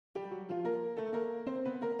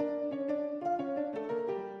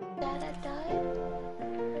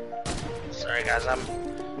Sorry guys,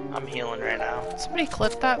 I'm healing right now. Somebody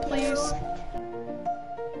clip that, please.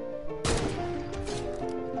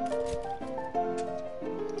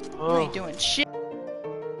 Oh. I ain't doing shit.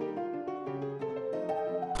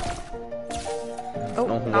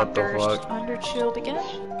 Oh, knocked her under shield again.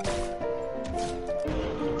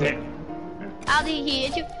 Damn. How did he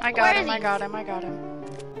hit you? I got him, I got him, I got him.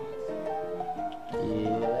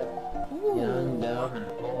 Yeah. Ooh. Young down and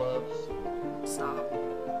pull-ups. Stop.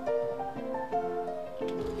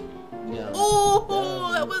 Young Oh,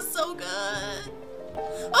 that was so good.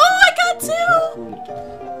 Oh, I got two.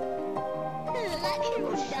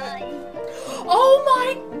 Oh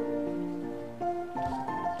my.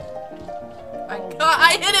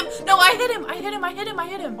 I hit him. No, I hit him. I hit him. I hit him. I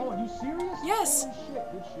hit him. Oh, are you serious? Yes. Good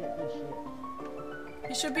shit, good shit, good shit.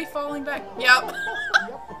 He should be falling back. Yep.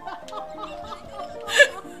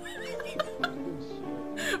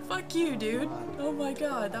 Fuck you, dude. Oh my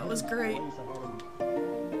god, that was great.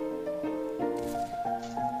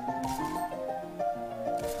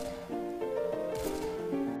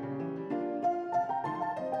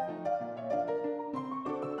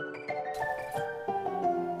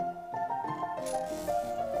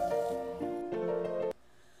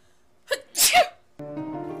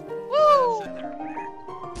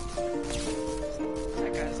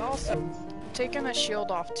 That guy's also taking a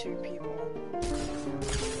shield off 2 people.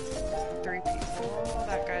 3 people.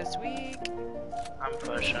 That guy's weak. I'm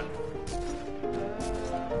pushing.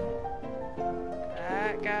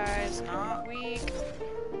 That guy's not weak.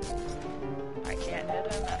 I can't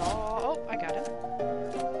hit him at all. Oh, I got him.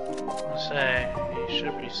 Say, he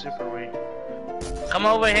should be super weak. Come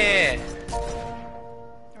over here!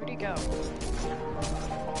 Where'd he go?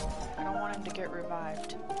 I don't want him to get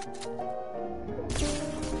revived.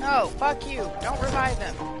 No, fuck you. Don't revive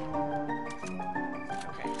him.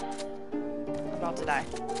 Okay. I'm about to die.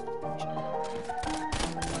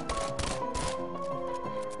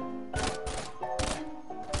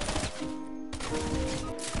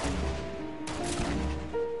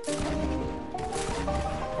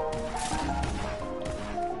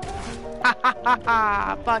 Ha ha ha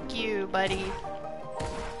ha! Fuck you, buddy.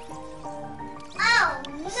 Oh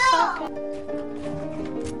no!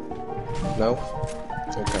 No?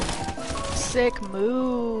 Okay. Sick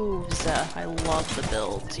moves. I love the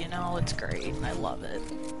builds, you know, it's great. I love it.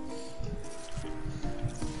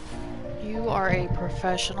 You are a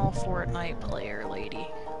professional Fortnite player, lady.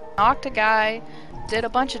 Knocked a guy, did a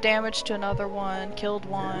bunch of damage to another one, killed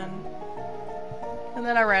one, and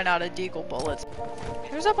then I ran out of deagle bullets.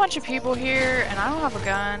 There's a bunch of people here, and I don't have a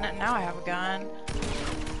gun, and now I have a gun.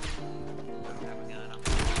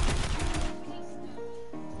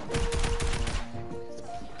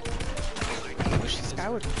 I wish this guy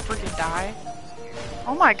would freaking die.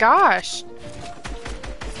 Oh my gosh!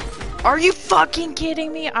 Are you fucking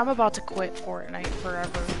kidding me? I'm about to quit Fortnite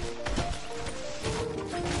forever.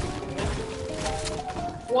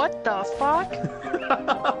 What the fuck?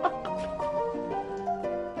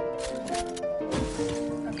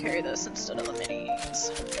 I'll carry this instead of the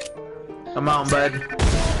minis. Come on, bud.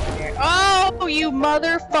 Oh, you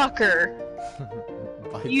motherfucker!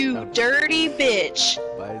 You dirty bitch!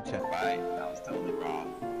 Bye, chat. Right, that was totally wrong.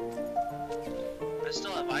 I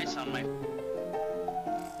still have ice on my...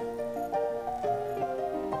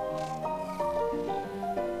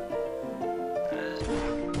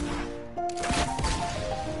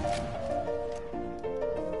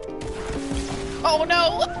 Oh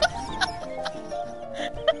no!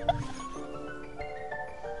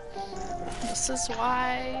 This is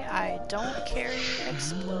why I don't carry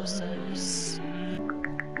explosives.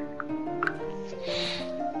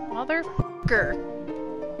 Motherfucker.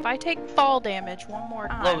 If I take fall damage one more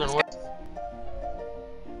time. Logan, what?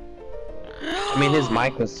 I mean, his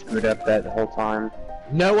mic was screwed up that whole time.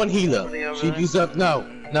 No one healer. She deserved. No.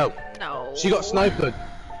 No. She got sniped.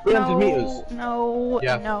 300 meters. No.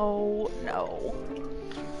 Yeah. No. No.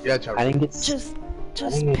 Yeah, Chelsea. I didn't get. Just I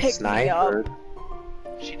didn't get pick me up. sniped.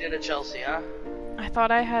 She did a Chelsea, huh? I thought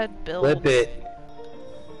I had builds. Flip it.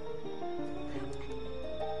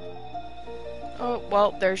 Oh,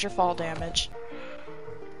 well, there's your fall damage.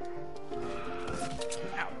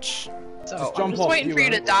 Ouch. So Just I'm jump Just off, waiting for you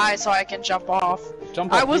to die so I can jump off.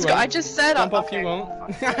 Jump off. I was. You won't. I just said. Jump off. Okay. You won't.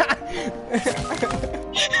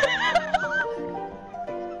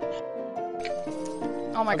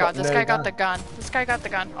 Oh my I god, got this no guy got gun. the gun. This guy got the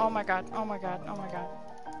gun. Oh my god. Oh my god. Oh my god.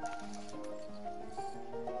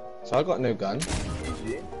 So I got no gun.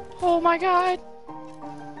 Oh my god.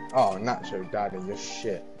 Oh, Nacho, daddy, you're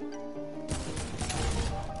shit.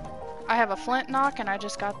 I have a flint knock and I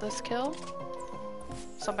just got this kill.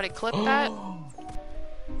 Somebody clip that.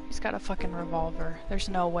 He's got a fucking revolver. There's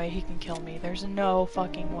no way he can kill me. There's no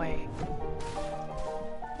fucking way.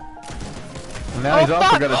 And now he's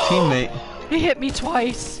also got a teammate. He hit me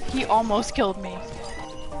twice. He almost killed me.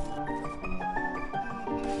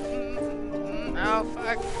 Oh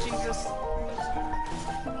fuck, Jesus.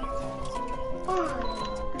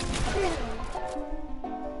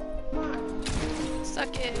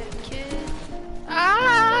 Suck it, kid.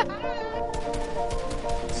 Ah!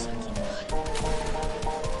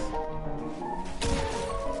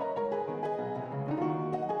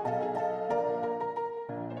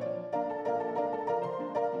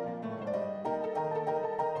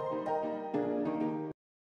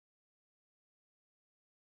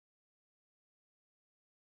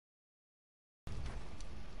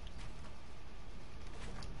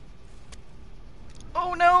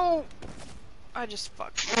 Oh no! I just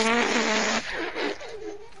fucked. I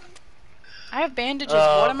have bandages,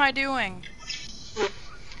 what am I doing? I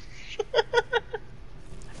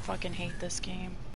fucking hate this game.